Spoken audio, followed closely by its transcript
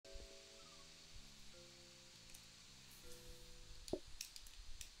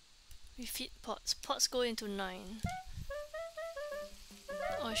We feed pots. Pots go into 9.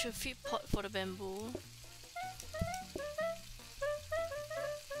 Or I should feed pot for the bamboo.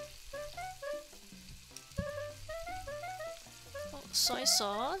 Oh, soy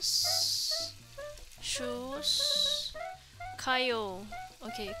sauce. Shoes. Kayo.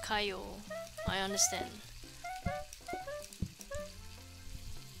 Okay, kayo. I understand.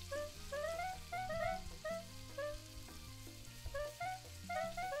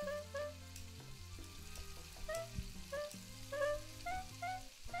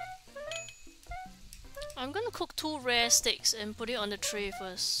 I'm gonna cook 2 rare steaks and put it on the tray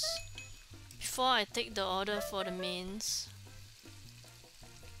first before I take the order for the mains.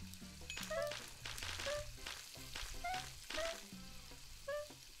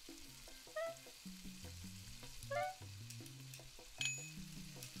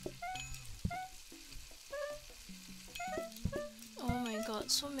 Oh my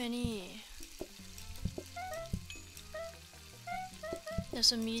god, so many.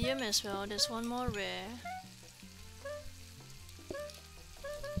 There's a medium as well, there's one more rare.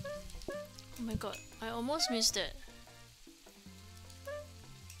 Oh my god, I almost missed it.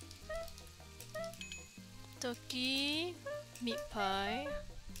 Turkey, meat pie,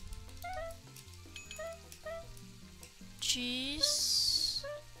 cheese,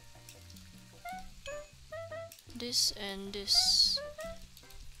 this and this.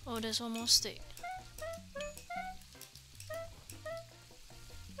 Oh, there's one more steak.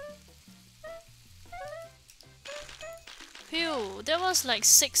 Phew, that was like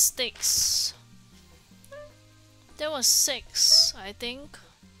 6 sticks. That was 6, I think.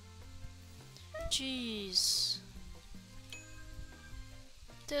 Jeez.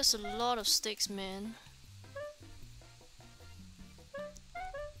 There's a lot of sticks, man.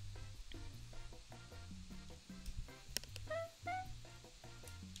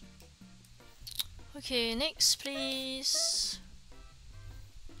 Okay, next please.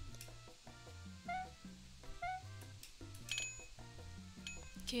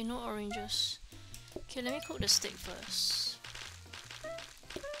 Okay, no oranges. Okay, let me cook the steak first.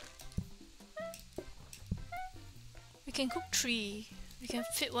 We can cook 3. We can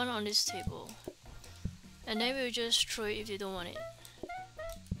fit 1 on this table. And then we'll just throw it if you don't want it.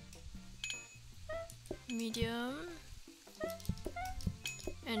 Medium.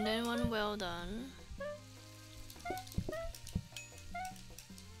 And then 1 well done.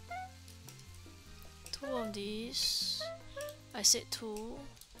 Two of these. I said 2.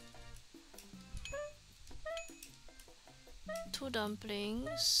 2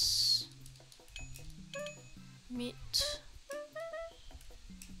 dumplings, meat,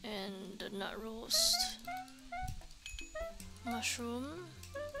 and the nut roast, mushroom,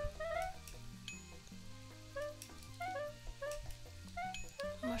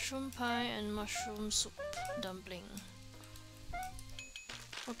 mushroom pie, and mushroom soup dumpling.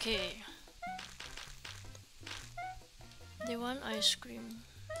 Okay. They want ice cream.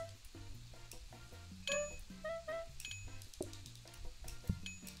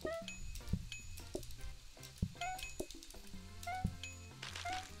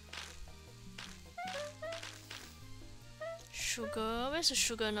 Sugar, where's the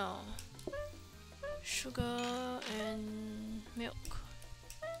sugar now? Sugar and milk.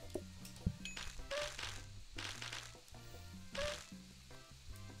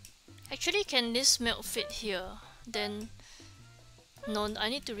 Actually, can this milk fit here? Then, no, I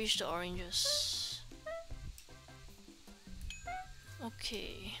need to reach the oranges.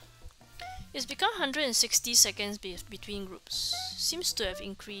 Okay. It's become 160 seconds between groups. Seems to have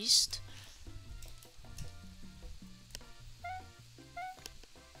increased.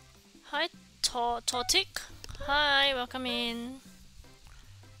 Hi, Tortic. Hi, welcome in.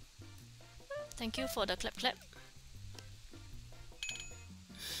 Thank you for the clap clap.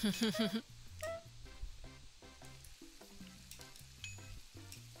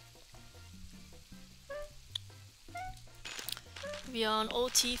 We are on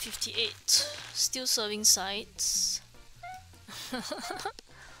OT 58, still serving sides.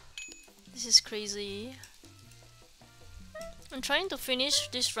 This is crazy. I'm trying to finish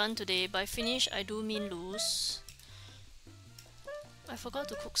this run today. By finish, I do mean lose. I forgot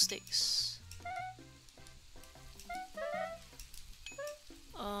to cook steaks.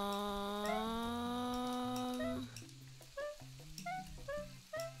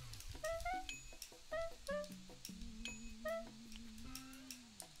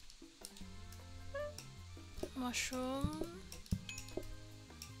 Mushroom.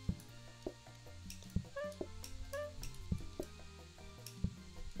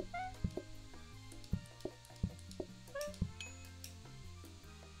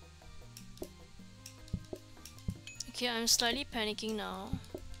 Okay, I'm slightly panicking now.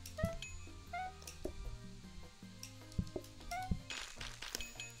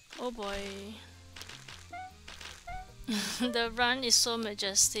 Oh boy. The run is so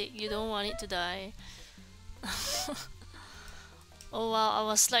majestic, you don't want it to die. Oh wow, I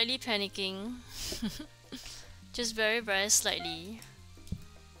was slightly panicking. Just very slightly.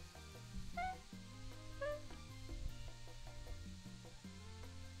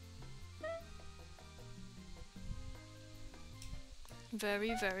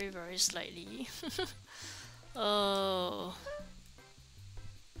 Very slightly. Oh.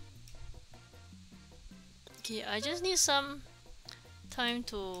 Okay, I just need some time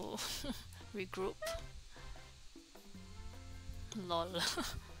to regroup. Lol.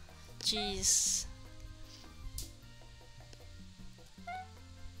 Jeez.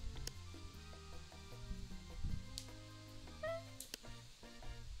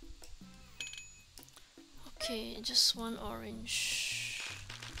 Okay, just one orange.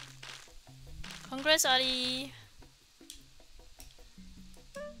 Congrats, Ali!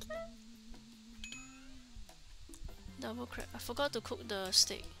 Double crab. I forgot to cook the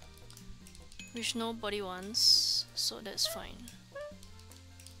steak, which nobody wants, so that's fine.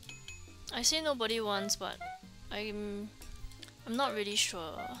 I say nobody wants, but I'm not really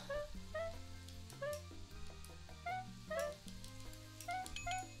sure.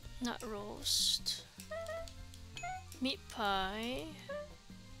 Nut roast, meat pie,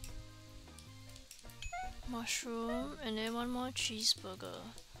 mushroom, and then one more cheeseburger.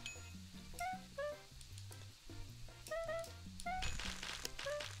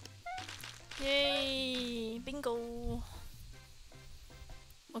 Yay! Bingo!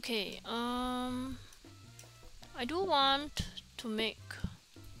 Okay, I do want to make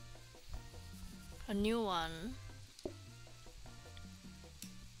a new one.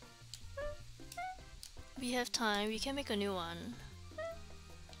 We have time, we can make a new one.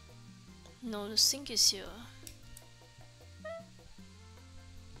 No, the sink is here.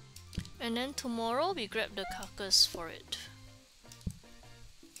 And then tomorrow we grab the carcass for it.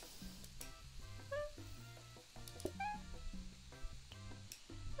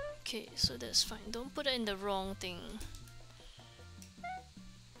 Okay, so that's fine. Don't put it in the wrong thing.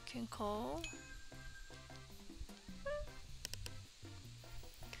 Can call.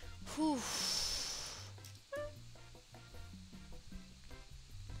 Whew.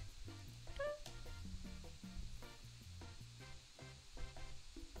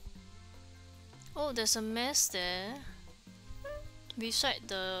 Oh, there's a mess there beside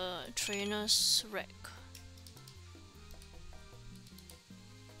the trainer's rack.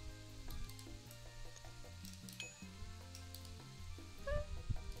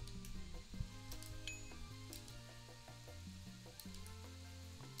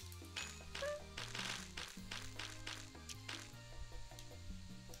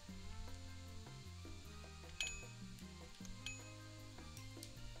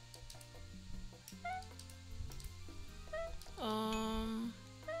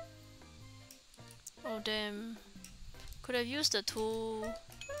 Oh damn. Could have used the two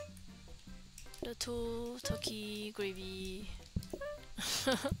turkey gravy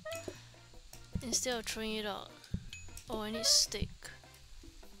instead of throwing it out. Oh, I need steak.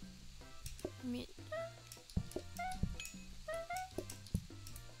 Meat.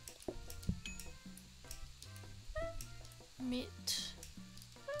 Meat.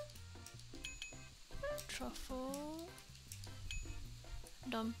 Truffle.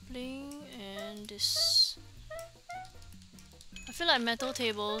 Dumpling and this. I feel like metal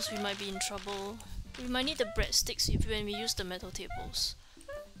tables, we might be in trouble. We might need the breadsticks when we use the metal tables.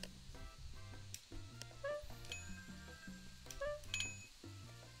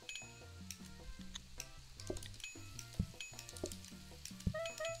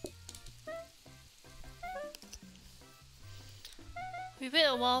 We wait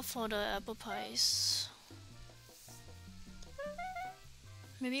a while for the apple pies.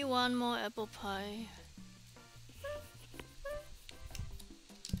 Maybe one more apple pie.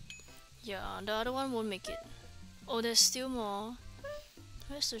 Yeah, the other one won't make it. Oh, there's still more.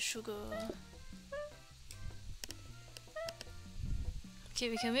 Where's the sugar? Okay,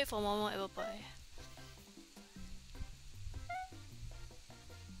 we can wait for one more apple pie.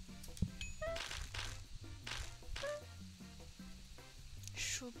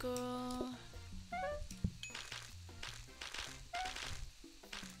 Sugar.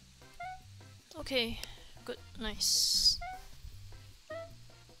 Okay, good, nice.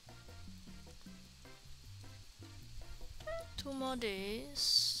 Two more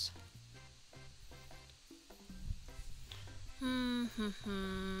days.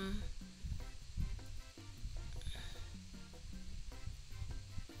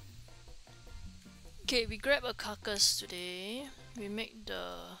 Okay, we grab a carcass today. We make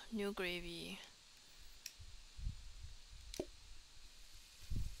the new gravy.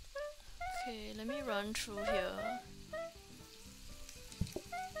 Okay, let me run through here.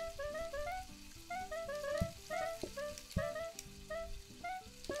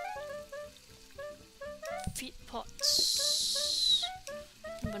 Feed pots.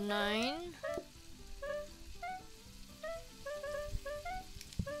 Number 9.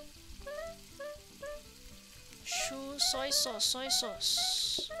 Soy sauce, soy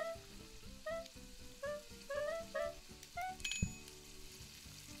sauce.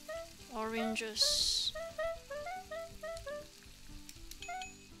 Oranges.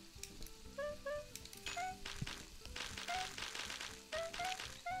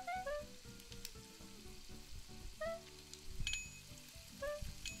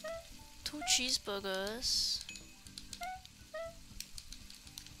 Two cheeseburgers.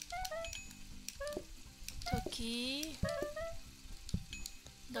 Turkey.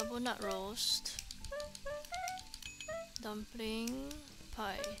 Double nut roast. Dumpling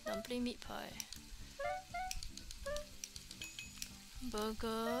pie. Dumpling meat pie.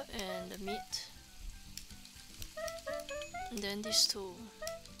 Burger and the meat. And then these two.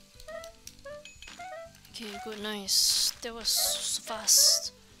 Okay, good, nice. That was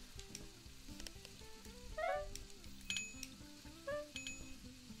fast.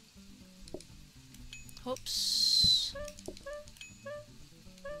 Oops.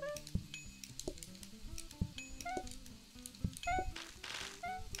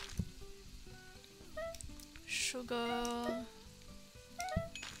 Sugar.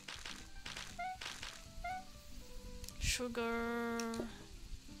 Sugar.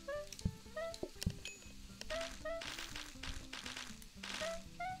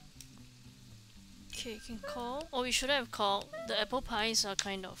 Okay, can call. Oh, we should have called. The apple pies are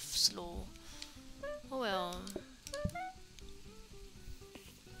kind of slow. Oh well.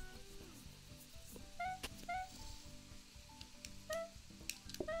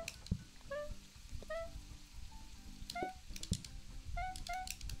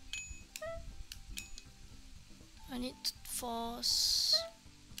 I need to force.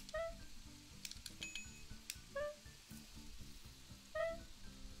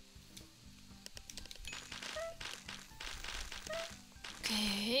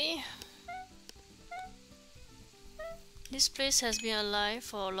 Okay. This place has been alive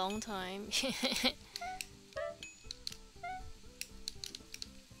for a long time.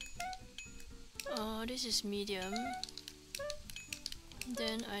 This is medium.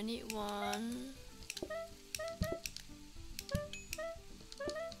 Then I need one.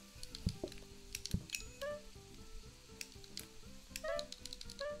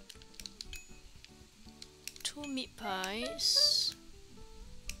 Two meat pies.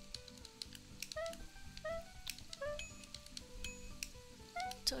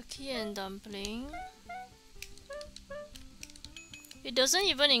 Turkey and dumpling. It doesn't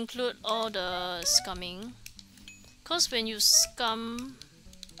even include all the scumming, cause when you scum,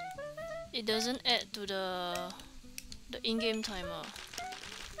 it doesn't add to the in-game timer.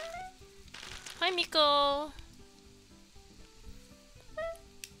 Hi Miko.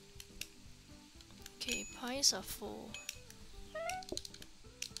 Okay, pies are full.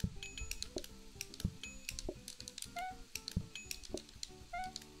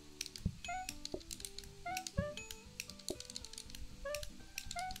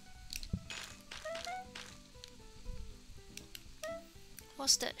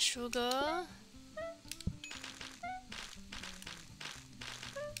 What's that? Sugar?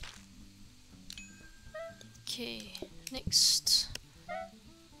 Okay, next.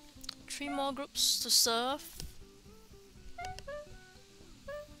 3 more groups to serve.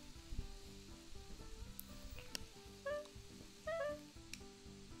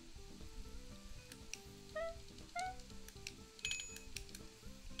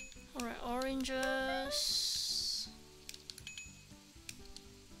 Alright, oranges.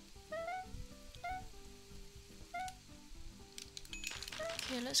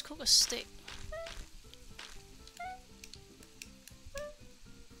 Okay, let's cook a steak.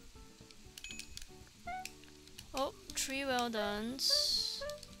 Oh, 3 well dones.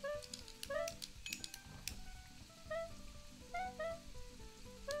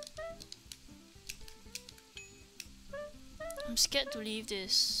 I'm scared to leave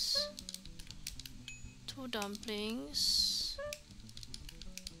this. 2 dumplings.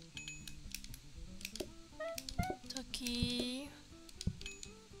 Turkey.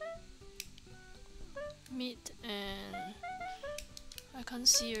 Meat and I can't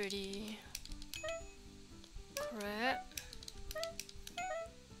see already. Crab.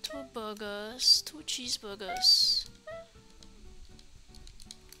 2 burgers. burgers, 2 cheeseburgers,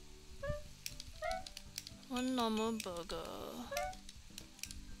 1 normal burger.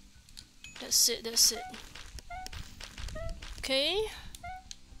 That's it, that's it. Okay.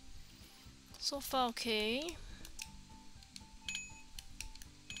 So far okay.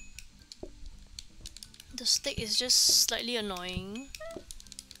 The steak is just slightly annoying.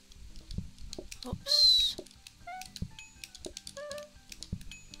 Oops.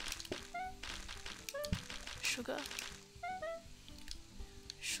 Sugar.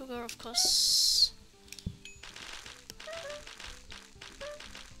 Sugar, of course.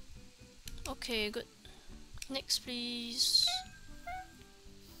 Okay, good. Next, please.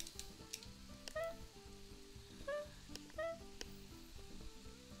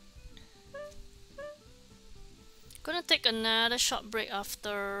 Gonna take another short break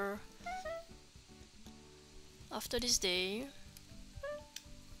after this day.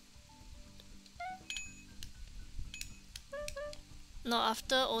 No,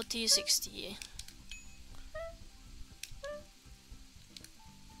 after OT 60.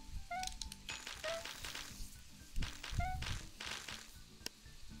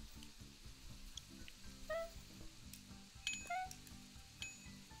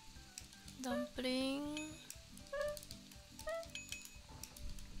 Dumpling.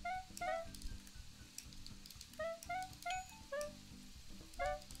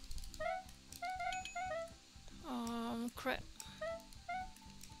 Crab.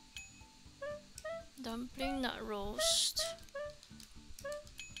 Dumpling, nut roast.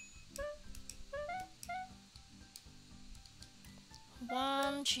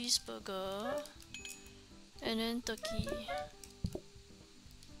 One cheeseburger. And then turkey.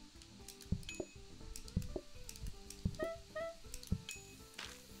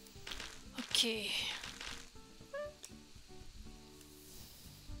 Okay.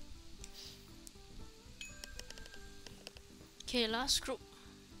 Okay, last group.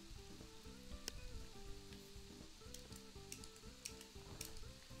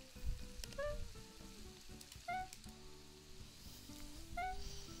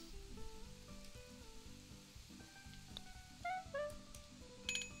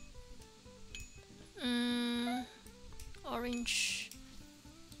 Orange.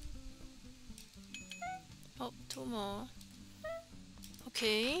 Oh, 2 more.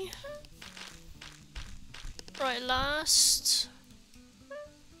 Okay. Right, last.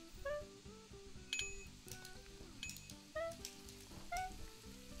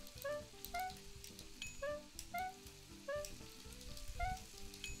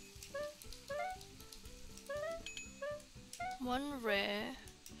 One rare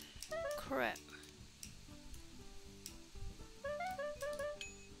crab.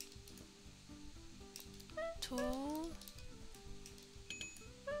 Two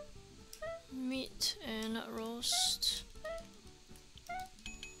meat and nut roast.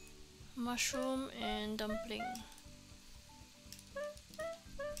 Mushroom and dumpling.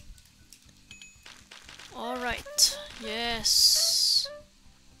 Alright, yes.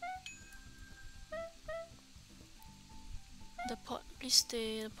 The pot, please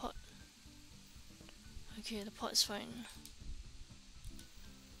stay, the pot. Okay, the pot's fine.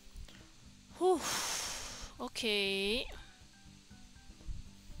 Whew. Okay.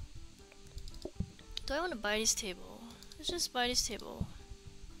 Do I want to buy this table? Let's just buy this table.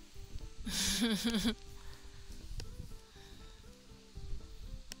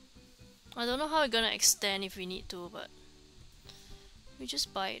 I don't know how we're gonna extend if we need to, but we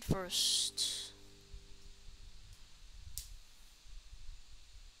just buy it first.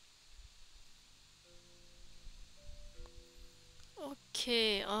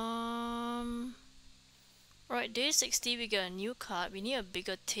 Okay, right, day 60 we get a new card. We need a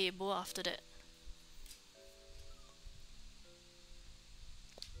bigger table after that.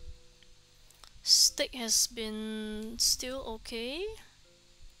 Steak has been still okay.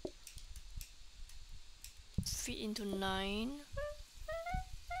 Fit into 9.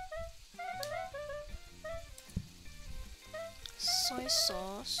 Soy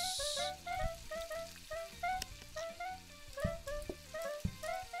sauce.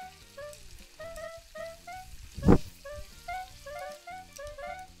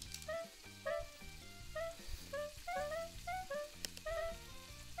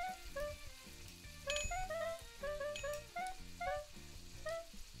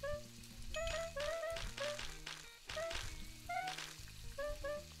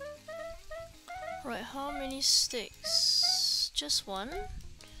 Right, how many steaks? Just 1?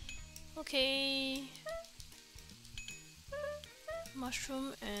 Okay.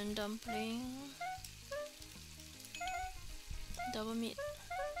 Mushroom and dumpling. Double meat.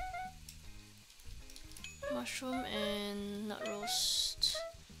 Mushroom and nut roast.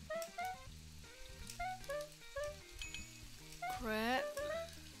 Crab.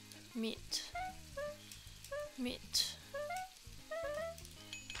 Meat. Meat.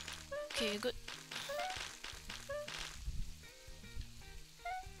 Okay, good.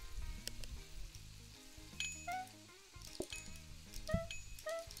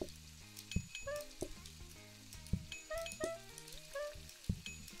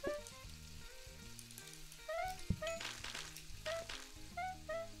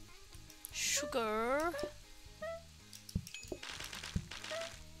 Sugar.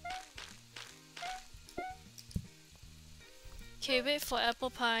 Okay, wait for apple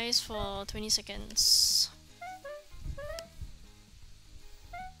pies for 20 seconds.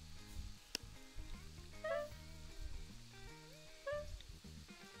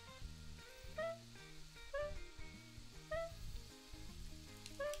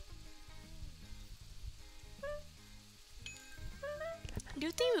 Do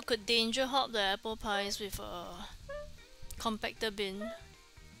you think we could danger hop the apple pies with a compactor bin?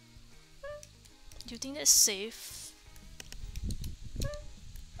 Do you think that's safe?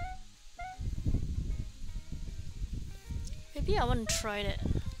 Maybe I want to try that.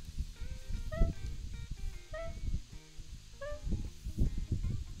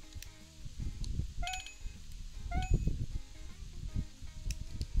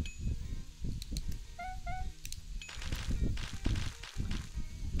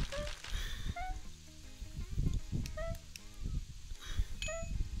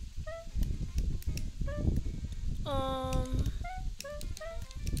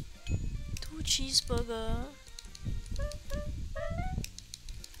 Two cheeseburger.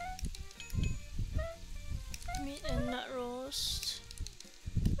 Meat and nut roast.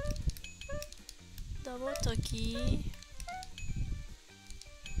 Double turkey.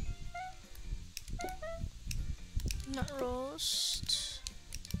 Nut roast.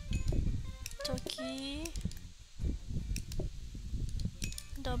 Turkey.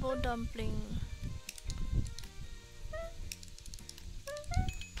 Double dumpling.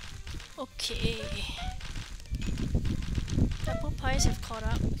 Okay. Apple pies have caught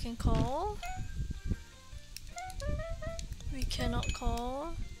up. We can call. We cannot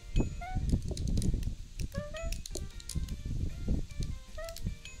call.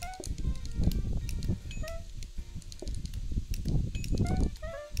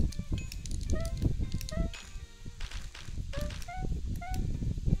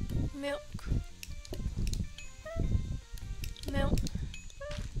 Milk. Milk.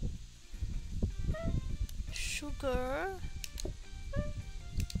 Sugar.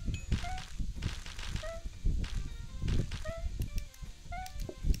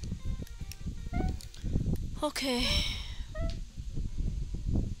 Okay.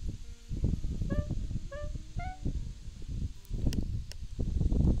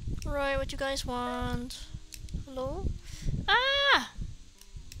 Right, what you guys want? Hello? Ah!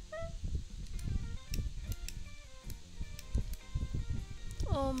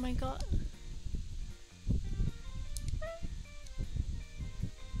 Oh my god.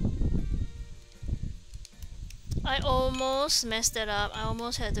 I almost messed that up. I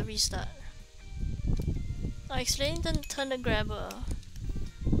almost had to restart. I accidentally turned the grabber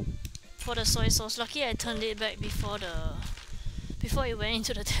for the soy sauce. Lucky I turned it back before it went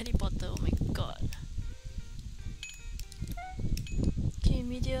into the teleporter. Oh my god. Okay,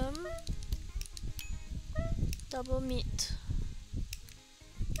 medium. Double meat.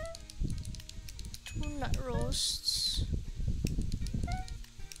 2 nut roasts.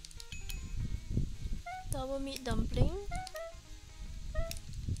 Double meat dumpling.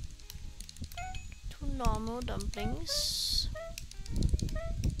 2 normal dumplings.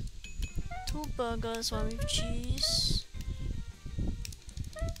 2 burgers, 1 with cheese.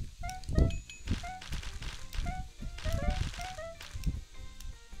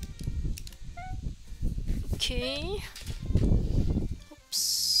 Okay.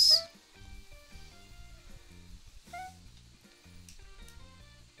 Oops.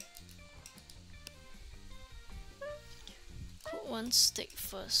 Cook 1 steak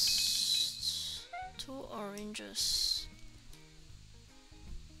first. 2 oranges.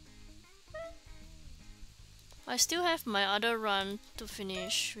 I still have my other run to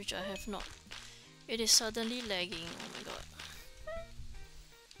finish, which I have not. It is suddenly lagging. Oh my god.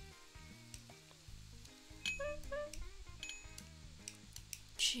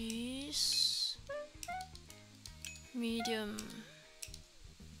 Cheese. Medium.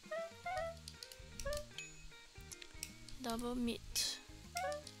 Double meat.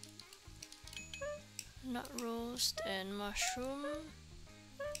 Nut roast and mushroom.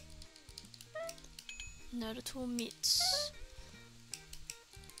 Another 2 meats.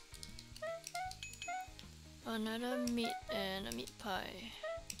 Another meat and a meat pie.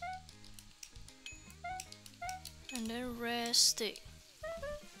 And then rare steak.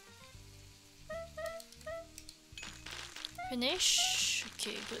 Finish?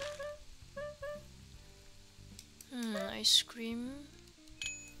 Okay, good. Ice cream.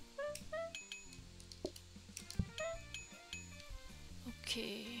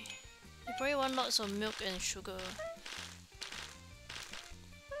 Okay. You probably want lots of milk and sugar.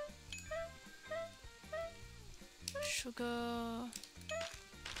 Sugar.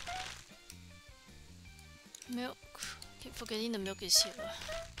 Milk. Keep forgetting the milk is here.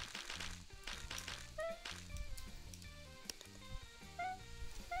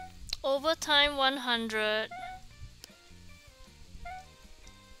 Overtime 100.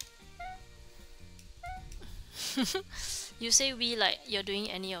 You say we like you're doing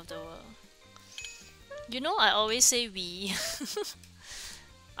any of the work. You know I always say we.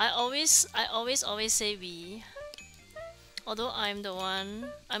 I always say we. Although I'm the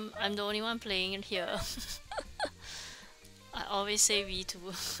only one playing it here. I always say we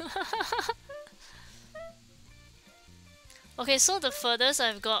too. Okay, so the furthest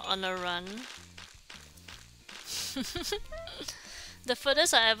I've got on a run. The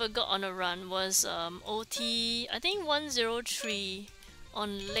furthest I ever got on a run was OT, I think 103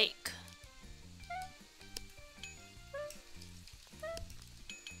 on Lake.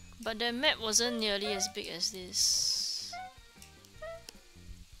 But the map wasn't nearly as big as this.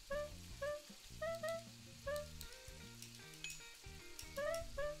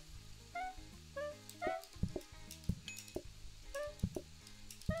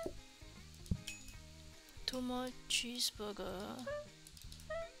 Two more cheeseburger.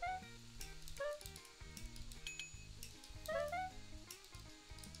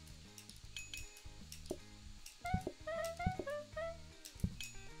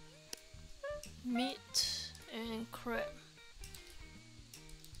 Meat and crab.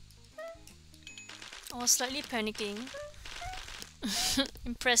 I was slightly panicking.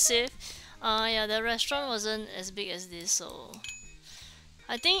 Impressive. Yeah, the restaurant wasn't as big as this, so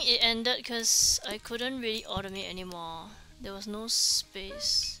I think it ended because I couldn't really automate anymore. There was no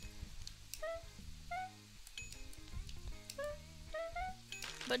space.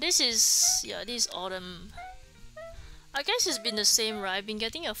 But this is autumn. I guess it's been the same, right? I've been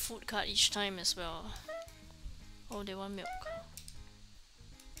getting a food card each time as well. Oh, they want milk.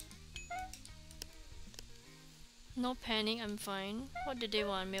 No panic, I'm fine. What did they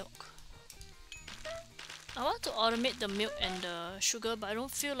want? Milk. I want to automate the milk and the sugar, but I don't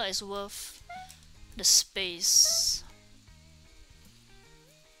feel like it's worth the space.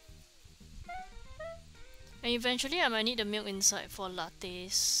 And eventually I might need the milk inside for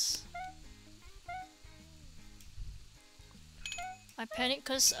lattes. I panicked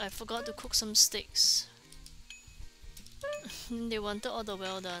because I forgot to cook some steaks. They wanted all the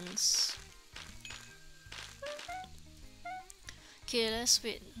well dones. Okay, let's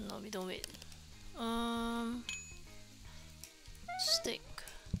wait. No, we don't wait. Steak.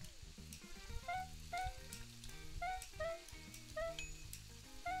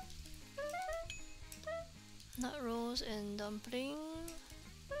 Nut rolls and dumpling.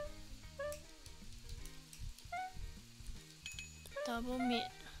 Double meat.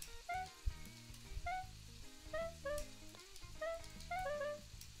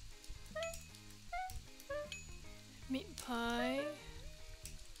 Meat pie.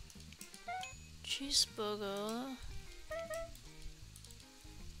 Cheeseburger.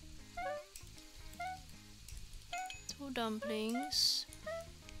 Two dumplings.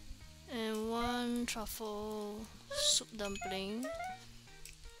 And one truffle soup dumpling.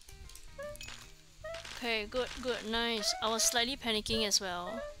 Okay, good, nice. I was slightly panicking as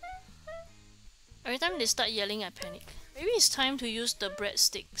well. Every time they start yelling, I panic. Maybe it's time to use the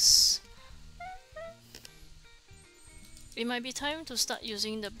breadsticks. It might be time to start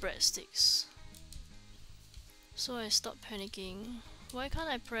using the breadsticks. So I stop panicking. Why can't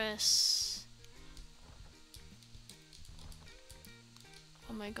I press?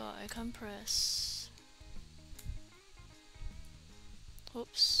 Oh my god, I can't press.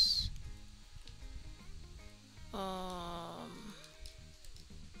 Oops.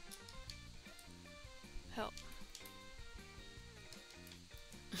 Help.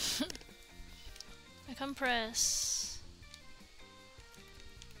 I can't press.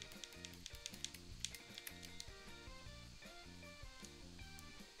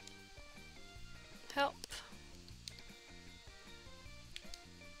 Help.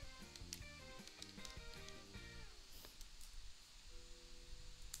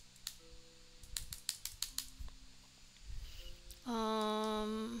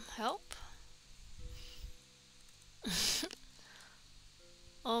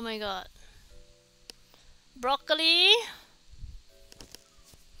 my god. Broccoli.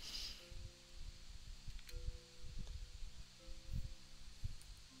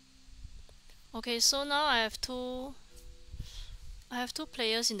 Okay, so now I have two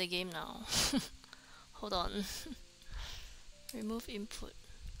players in the game now. Hold on. Remove input.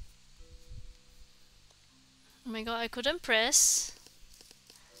 Oh my god, I couldn't press.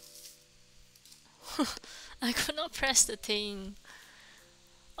 I could not press the thing.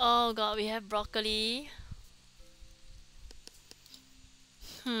 Oh god, we have broccoli.